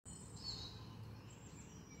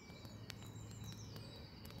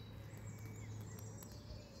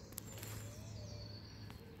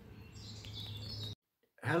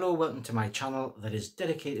Hello, welcome to my channel that is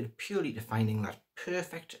dedicated purely to finding that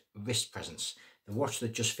perfect wrist presence. The watch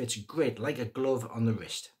that just fits great like a glove on the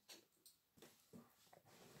wrist.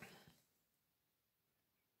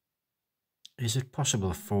 Is it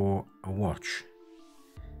possible for a watch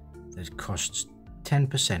that costs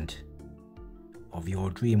 10% of your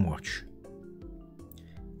dream watch?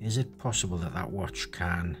 Is it possible that that watch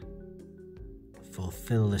can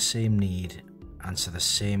fulfill the same need, answer the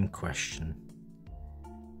same question,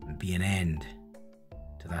 and be an end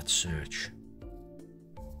to that search?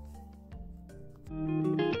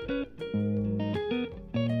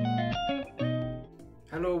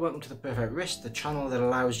 Hello, welcome to The Perfect Wrist, the channel that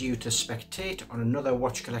allows you to spectate on another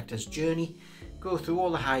watch collector's journey, go through all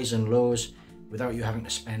the highs and lows without you having to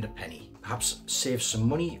spend a penny. Perhaps save some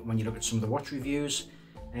money when you look at some of the watch reviews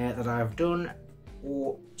that I've done,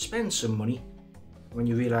 or spend some money when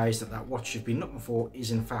you realise that that watch you've been looking for is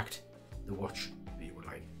in fact the watch that you would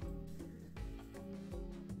like.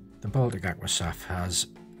 The Baltic Aquascaphe has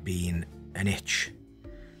been an itch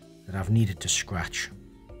that I've needed to scratch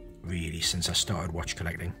really since I started watch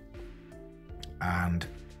collecting, and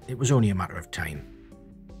it was only a matter of time.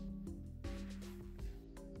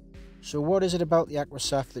 So what is it about the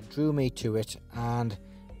Aquascaphe that drew me to it, and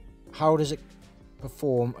how does it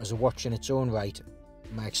perform as a watch in its own right,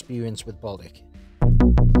 my experience with Baltic?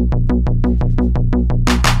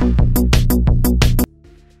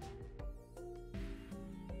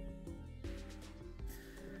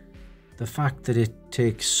 The fact that it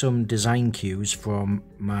takes some design cues from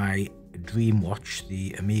my dream watch,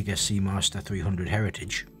 the Omega Seamaster 300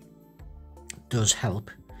 Heritage, does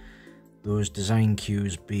help. Those design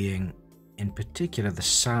cues being in particular the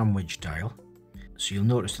sandwich dial. So you'll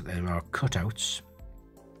notice that there are cutouts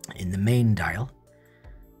in the main dial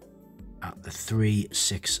at the 3,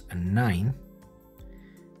 6 and 9,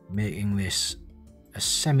 making this a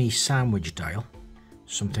semi-sandwich dial,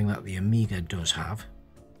 something that the Omega does have.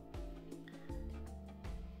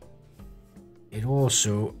 It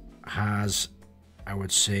also has, I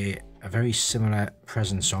would say, a very similar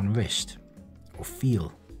presence on wrist, or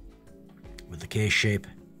feel, with the case shape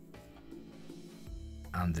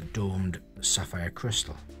and the domed sapphire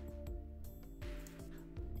crystal.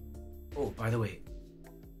 Oh, by the way,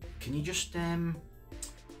 can you just,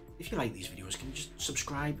 if you like these videos, can you just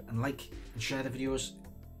subscribe and like and share the videos?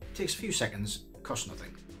 It takes a few seconds, it costs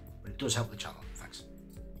nothing, but it does help the channel. Thanks.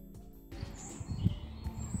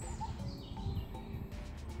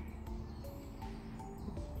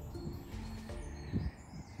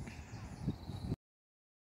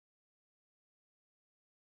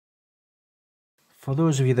 For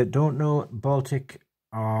those of you that don't know, Baltic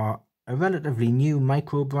are a relatively new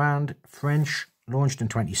micro brand, French, launched in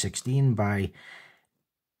 2016 by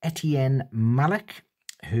Etienne Malek,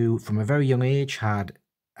 who from a very young age had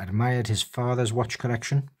admired his father's watch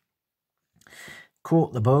collection,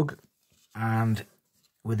 caught the bug, and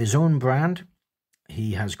with his own brand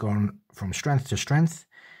he has gone from strength to strength,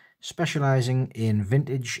 specialising in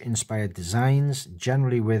vintage inspired designs,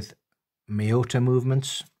 generally with Miyota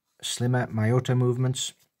movements, slimmer Miyota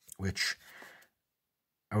movements, which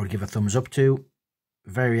I would give a thumbs up to.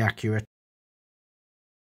 Very accurate.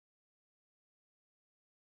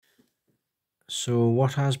 So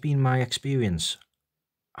what has been my experience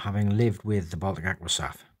having lived with the Baltic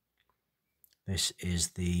Aquascaphe? This is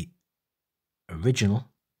the original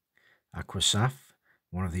Aquascaphe,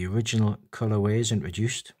 one of the original colorways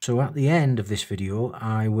introduced. So at the end of this video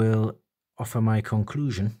I will offer my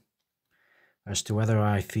conclusion as to whether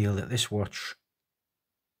I feel that this watch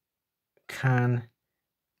can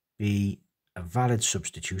be a valid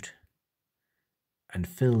substitute and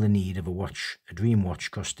fill the need of a dream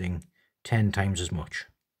watch costing 10 times as much.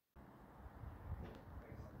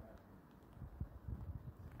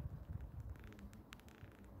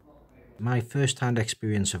 My first-hand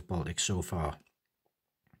experience of Baltic so far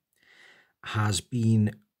has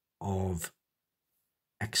been of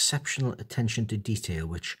exceptional attention to detail,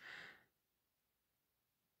 which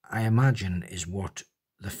I imagine is what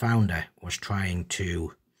the founder was trying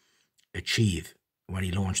to achieve when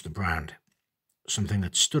he launched the brand. Something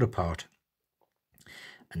that stood apart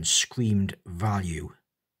and screamed value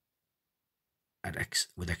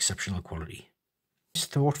with exceptional quality. This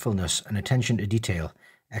thoughtfulness and attention to detail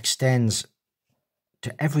extends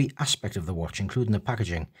to every aspect of the watch, including the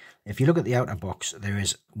packaging. If you look at the outer box, there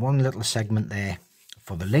is one little segment there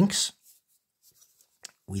for the links.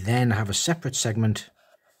 We then have a separate segment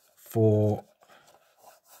for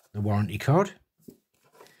the warranty card,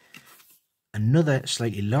 another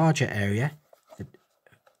slightly larger area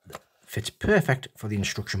that fits perfect for the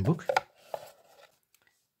instruction book,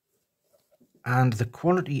 And the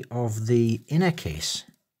quality of the inner case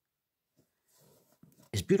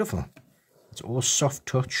is beautiful. It's all soft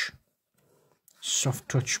touch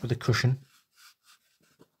with a cushion.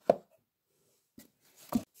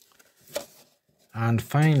 And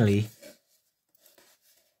finally,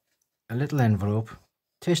 a little envelope,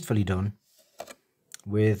 tastefully done,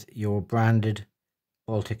 with your branded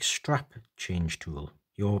Baltic strap change tool,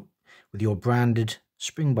 with your branded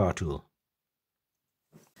spring bar tool,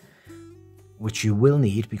 which you will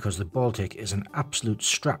need because the Baltic is an absolute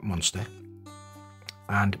strap monster,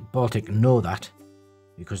 and Baltic know that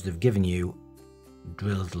because they've given you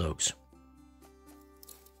drilled lugs.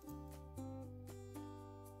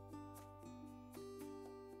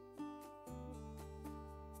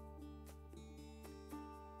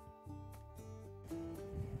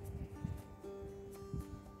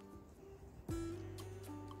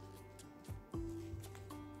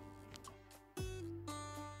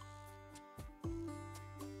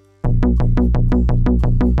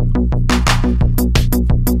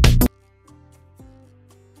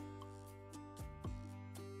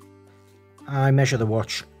 I measure the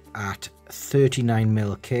watch at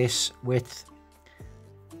 39mm case width,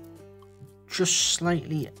 just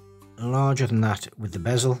slightly larger than that with the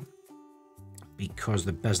bezel, because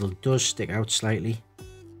the bezel does stick out slightly.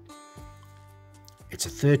 It's a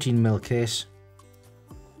 13mm case,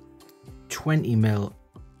 20mm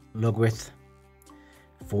lug width,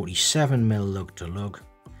 47mm lug to lug,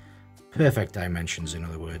 perfect dimensions in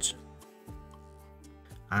other words.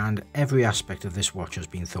 And every aspect of this watch has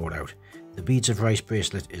been thought out. The beads of rice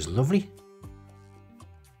bracelet is lovely,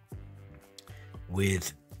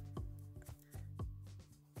 with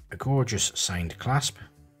a gorgeous signed clasp,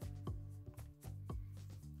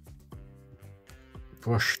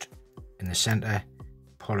 brushed in the centre,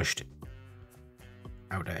 polished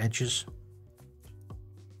outer edges.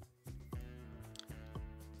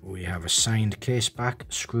 We have a signed case back,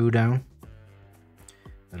 screw down,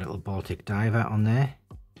 a little Baltic diver on there,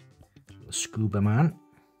 little scuba man.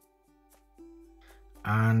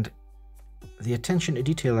 And the attention to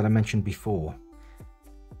detail that I mentioned before,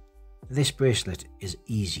 this bracelet is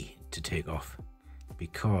easy to take off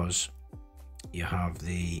because you have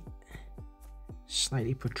the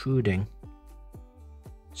slightly protruding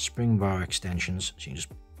spring bar extensions, so you can just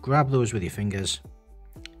grab those with your fingers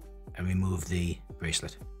and remove the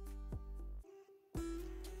bracelet.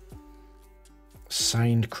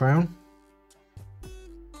 Signed crown.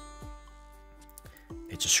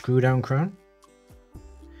 It's a screw down crown.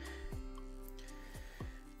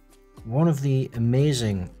 One of the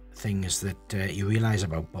amazing things that you realise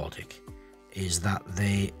about Baltic is that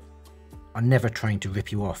they are never trying to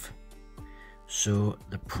rip you off. So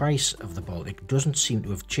the price of the Baltic doesn't seem to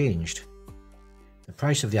have changed. The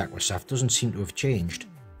price of the Aquascaphe doesn't seem to have changed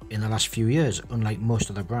in the last few years, unlike most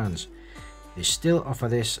other brands. They still offer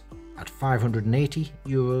this at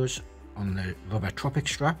 €580 on the rubber Tropic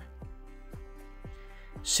strap,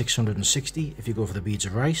 $660 if you go for the beads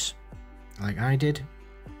of rice, like I did.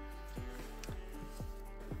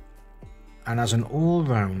 And as an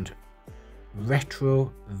all-round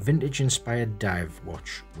retro vintage inspired dive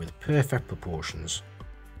watch with perfect proportions,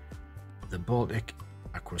 the Baltic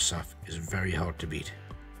Aquascaphe is very hard to beat.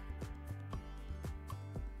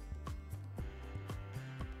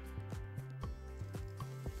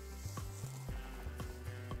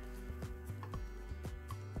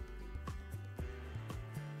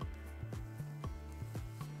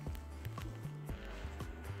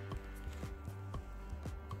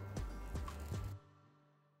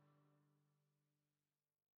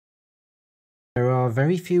 There are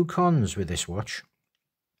very few cons with this watch.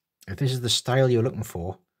 If this is the style you're looking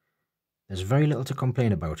for, there's very little to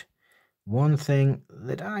complain about. One thing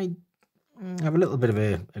that I have a little bit of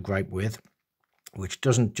a gripe with, which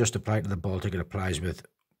doesn't just apply to the Baltic, it applies with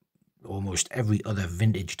almost every other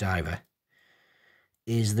vintage diver,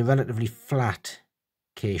 is the relatively flat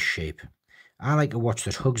case shape. I like a watch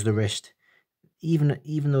that hugs the wrist. Even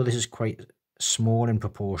though this is quite small in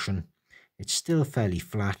proportion, it's still fairly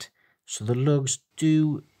flat. So the lugs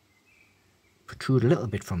do protrude a little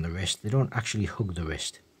bit from the wrist. They don't actually hug the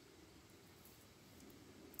wrist.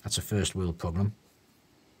 That's a first world problem.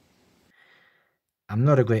 I'm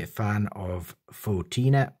not a great fan of faux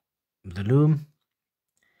Tina, the loom,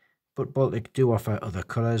 but Baltic do offer other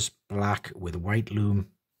colours, black with white loom.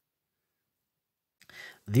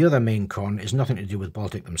 The other main con is nothing to do with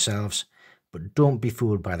Baltic themselves, but don't be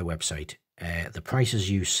fooled by the website. The prices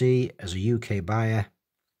you see as a UK buyer,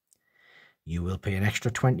 you will pay an extra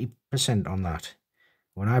 20% on that.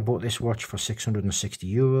 When I bought this watch for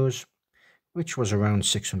 €660, which was around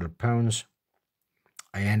 £600,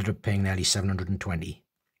 I ended up paying nearly $720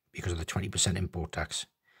 because of the 20% import tax.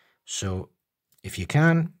 So if you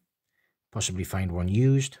can, possibly find one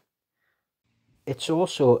used. It's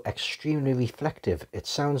also extremely reflective. It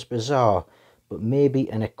sounds bizarre, but maybe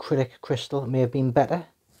an acrylic crystal may have been better.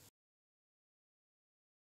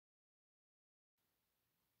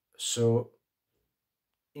 So,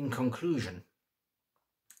 in conclusion,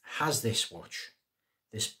 has this watch,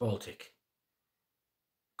 this Baltic,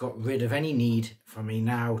 got rid of any need for me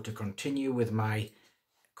now to continue with my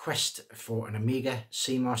quest for an Omega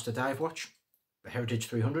Seamaster dive watch, the Heritage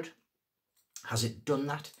 300? Has it done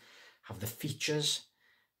that? Have the features,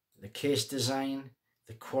 the case design,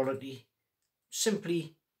 the quality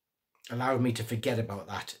simply allowed me to forget about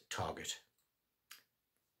that target?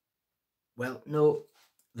 Well, no,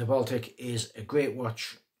 the Baltic is a great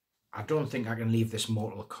watch. I don't think I can leave this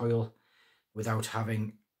mortal coil without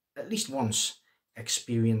having at least once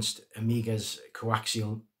experienced Omega's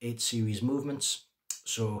coaxial 8 series movements.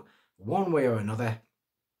 So one way or another,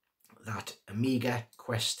 that Omega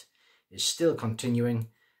quest is still continuing,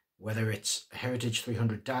 whether it's a Heritage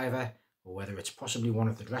 300 diver or whether it's possibly one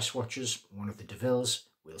of the dress watches, one of the DeVilles,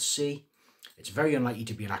 we'll see. It's very unlikely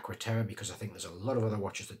to be an Aquaterra because I think there's a lot of other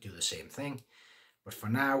watches that do the same thing. But for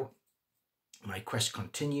now, my quest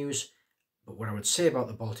continues. But what I would say about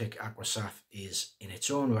the Baltic Aquascaphe is, in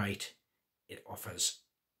its own right, it offers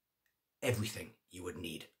everything you would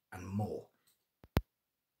need and more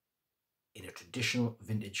in a traditional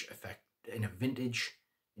vintage effect, in a vintage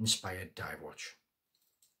inspired dive watch.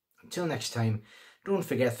 Until next time, don't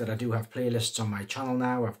forget that I do have playlists on my channel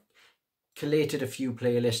now. I've collated a few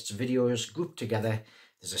playlists, videos grouped together.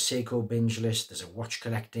 There's a Seiko binge list, there's a watch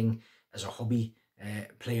collecting as a hobby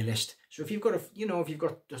playlist. So if you've got if you've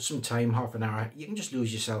got some time, half an hour, you can just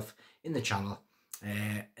lose yourself in the channel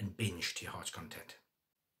and binge to your heart's content.